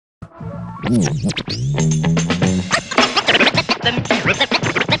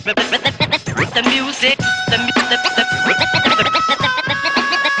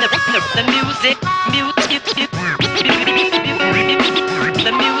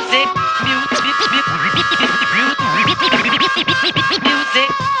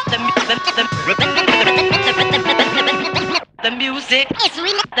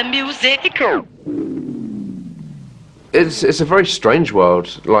It's a very strange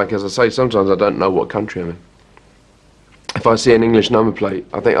world. Like, as I say, sometimes I don't know what country I'm in. If I see an English number plate,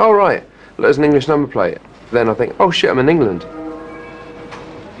 I think, oh right, there's an English number plate. Then I think, oh shit, I'm in England.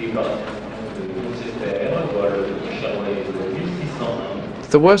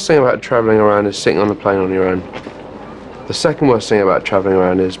 The worst thing about travelling around is sitting on a plane on your own. The second worst thing about travelling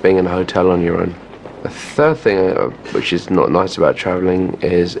around is being in a hotel on your own. The third thing, which is not nice about travelling,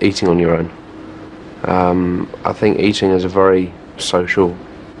 is eating on your own. I think eating is a very social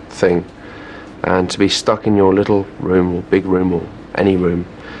thing, and to be stuck in your little room or big room or any room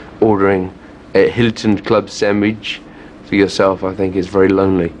ordering a Hilton Club sandwich for yourself, I think is very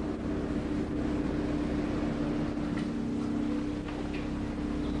lonely.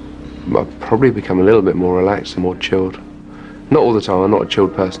 I've probably become a little bit more relaxed and more chilled. Not all the time, I'm not a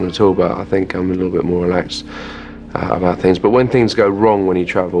chilled person at all, but I think I'm a little bit more relaxed about things. But when things go wrong when you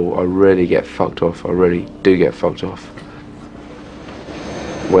travel, I really get fucked off. I really do get fucked off.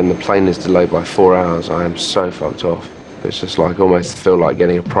 When the plane is delayed by 4 hours, I am so fucked off. It's just like, almost feel like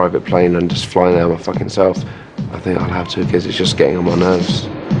getting a private plane and just flying there my fucking self. I think I'll have to, because it's just getting on my nerves.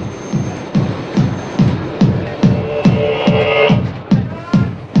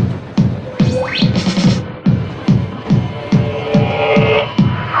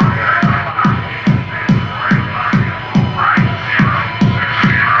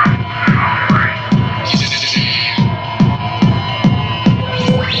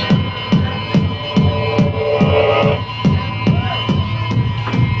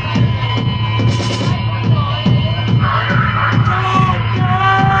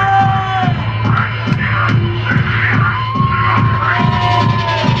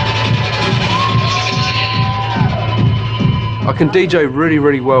 I can DJ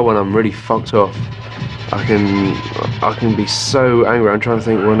really well when I'm really fucked off. I can be so angry. I'm trying to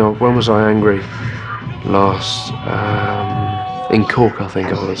think, when was I angry? Last in Clarke, I think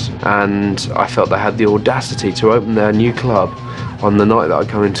I was, and I felt they had the audacity to open their new club on the night that I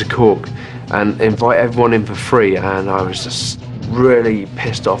come into Clarke and invite everyone in for free, and I was just really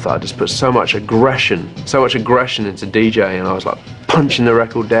pissed off that I just put so much aggression into DJ, and I was like punching the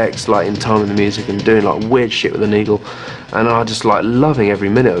record decks like in time with the music and doing like weird shit with the needle, and I just like loving every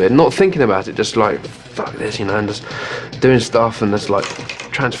minute of it, not thinking about it, just like fuck this, you know, and just doing stuff and just like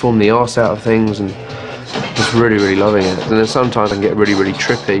transform the arse out of things and just really loving it. And then sometimes I can get really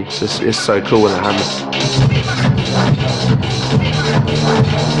trippy. It's so cool when it happens.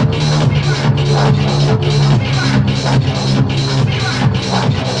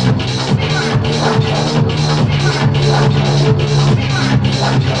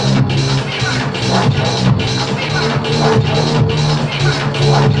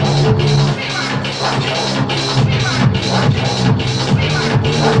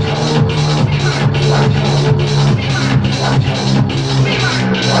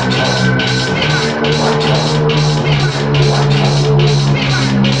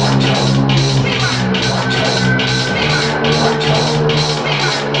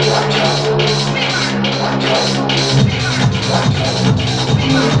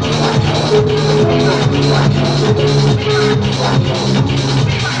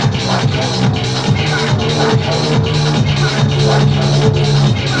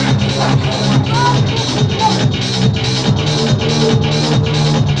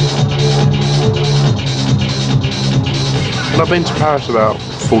 I've been to Paris about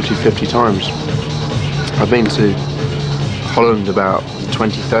 40-50 times. I've been to Holland about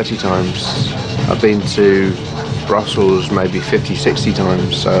 20-30 times. I've been to Brussels maybe 50-60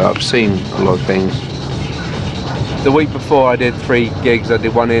 times, so I've seen a lot of things. The week before I did 3 gigs. I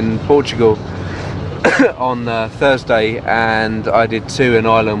did one in Portugal on Thursday, and I did 2 in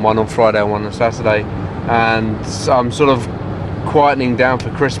Ireland, one on Friday and one on Saturday. And I'm sort of quietening down for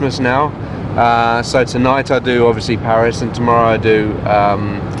Christmas now. So tonight I do obviously Paris, and tomorrow I do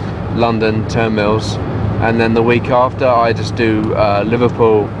London, Turnmills, and then the week after I just do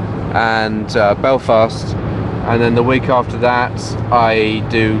Liverpool and Belfast, and then the week after that I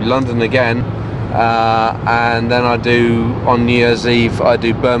do London again, and then I do, on New Year's Eve, I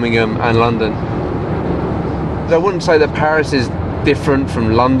do Birmingham and London. I wouldn't say that Paris is different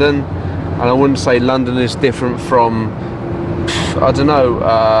from London, and I wouldn't say London is different from I don't know,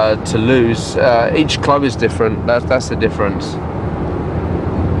 to lose. Each club is different. That's the difference.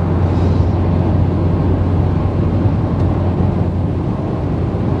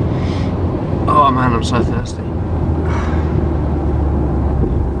 Oh man, I'm so thirsty.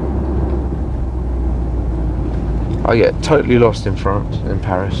 I get totally lost in France, in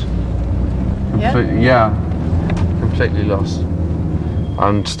Paris. Yeah, completely lost.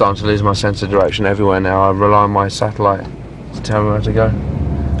 I'm starting to lose my sense of direction everywhere now. I rely on my satellite to tell me where to go.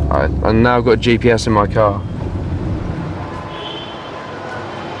 And now I've got GPS in my car.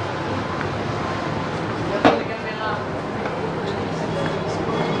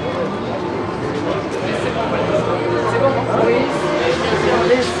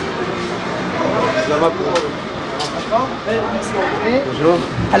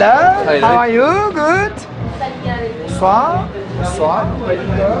 Hello, how are you? Good. Bonsoir. Bonsoir.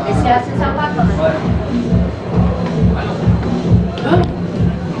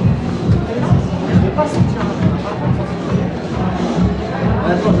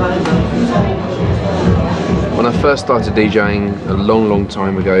 When I first started DJing a long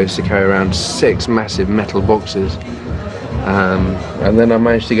time ago, I used to carry around 6 massive metal boxes. And then I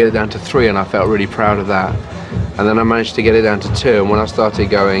managed to get it down to 3, and I felt really proud of that. And then I managed to get it down to 2, and when I started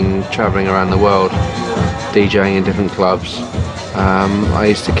traveling around the world, DJing in different clubs, I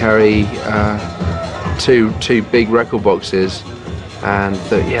used to carry two big record boxes, and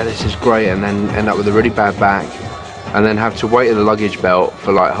thought, yeah, this is great, and then end up with a really bad back, and then have to wait at the luggage belt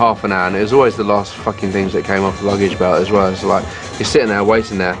for like half an hour, and it was always the last fucking things that came off the luggage belt as well. So like, you're sitting there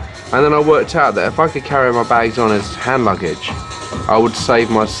waiting there, and then I worked out that if I could carry my bags on as hand luggage, I would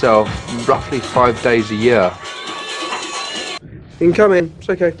save myself roughly 5 days a year. You can come in, it's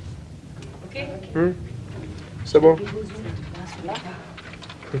okay. Okay. C'est bon.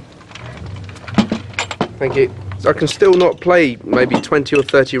 Thank you. I can still not play maybe 20 or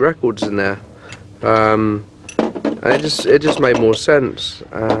 30 records in there. And it just made more sense,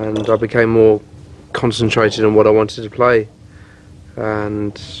 and I became more concentrated on what I wanted to play.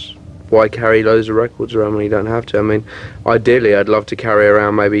 And why carry loads of records around when you don't have to? I mean, ideally I'd love to carry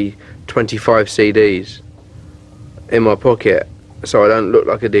around maybe 25 CDs in my pocket, so I don't look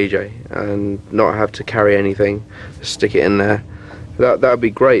like a DJ and not have to carry anything, just stick it in there. That would be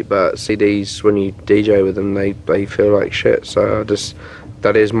great, but CDs, when you DJ with them, they feel like shit. So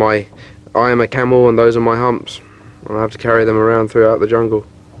I am a camel and those are my humps, and I have to carry them around throughout the jungle.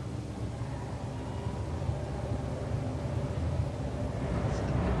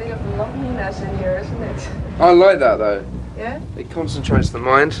 A bit of loneliness in here, isn't it? I like that though. Yeah? It concentrates the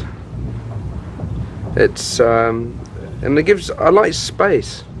mind. It's and it gives. I like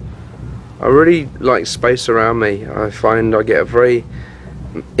space. I really like space around me. I find I get very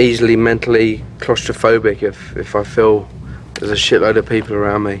easily mentally claustrophobic if I feel there's a shitload of people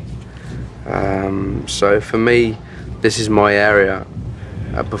around me. So for me, this is my area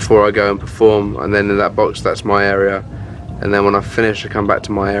before I go and perform, and then in that box, that's my area, and then when I finish, I come back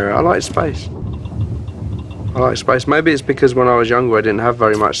to my area. I like space. I like space. Maybe it's because when I was younger, I didn't have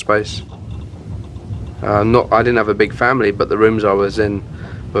very much space. I didn't have a big family, but the rooms I was in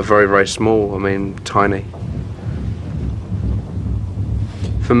were very small. I mean, tiny.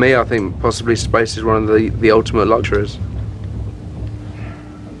 For me, I think possibly space is one of the ultimate luxuries.